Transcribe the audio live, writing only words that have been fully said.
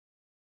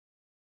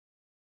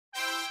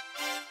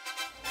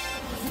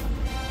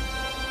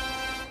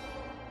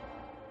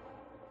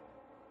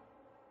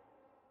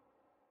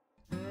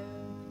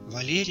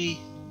Валерий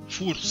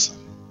Фурса.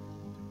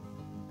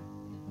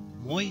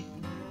 Мой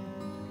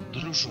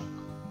дружок.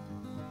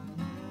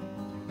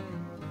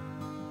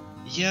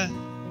 Я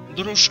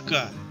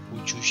дружка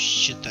учусь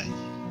считать.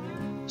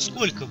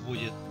 Сколько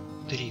будет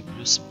 3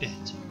 плюс 5?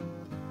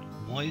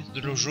 Мой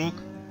дружок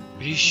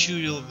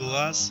прищурил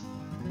глаз.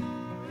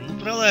 Ну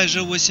пролай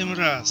же 8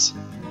 раз.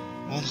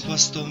 Он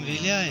хвостом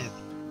виляет,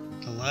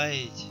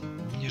 лаять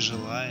не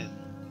желает.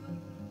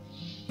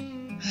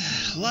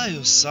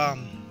 Лаю сам,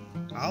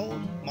 а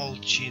он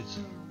молчит.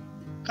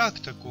 Как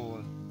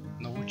такого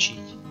научить?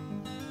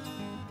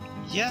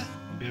 Я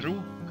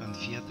беру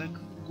конфеток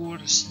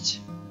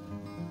горсть.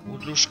 У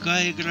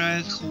дружка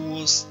играет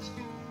хвост.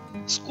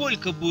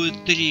 Сколько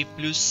будет 3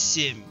 плюс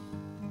 7?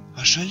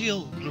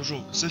 Ошалел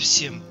дружок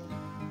совсем.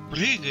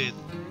 Прыгает,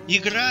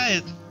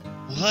 играет,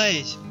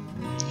 лаять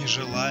не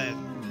желает.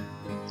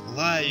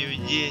 Лаю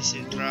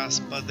 10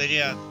 раз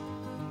подряд.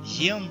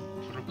 Ем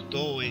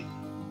фруктовый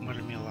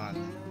мармелад.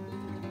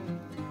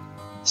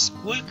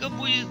 Сколько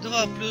будет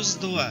 2 плюс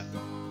 2?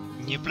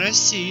 Не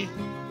проси,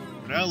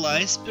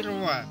 пролай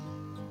сперва.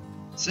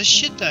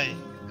 Сосчитай,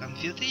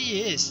 конфеты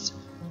есть.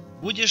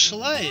 Будешь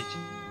лаять,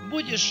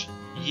 будешь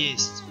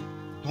есть.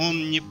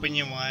 Он не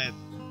понимает,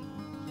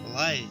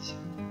 лаять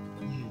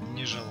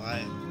не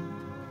желает.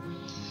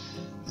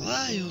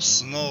 Лаю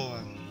снова,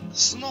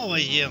 снова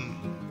ем.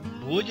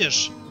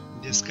 Будешь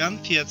без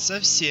конфет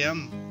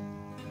совсем.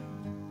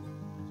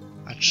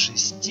 От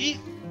 6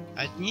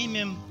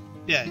 отнимем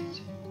 5.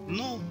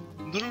 Ну,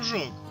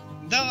 дружок,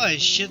 давай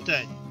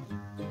считать.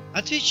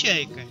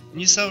 Отвечай-ка,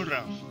 не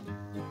соврав.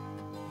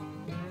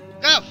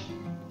 Гав!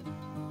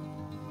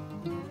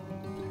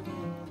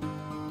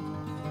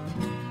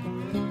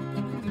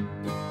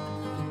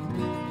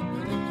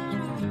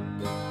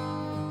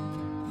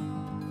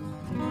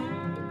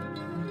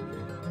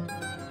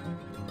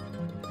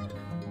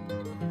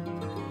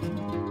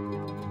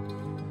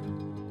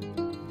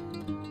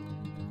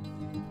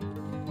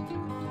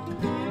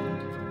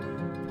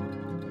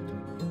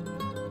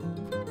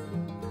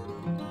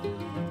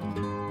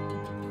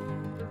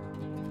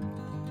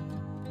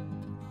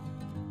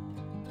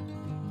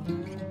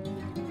 Thank you.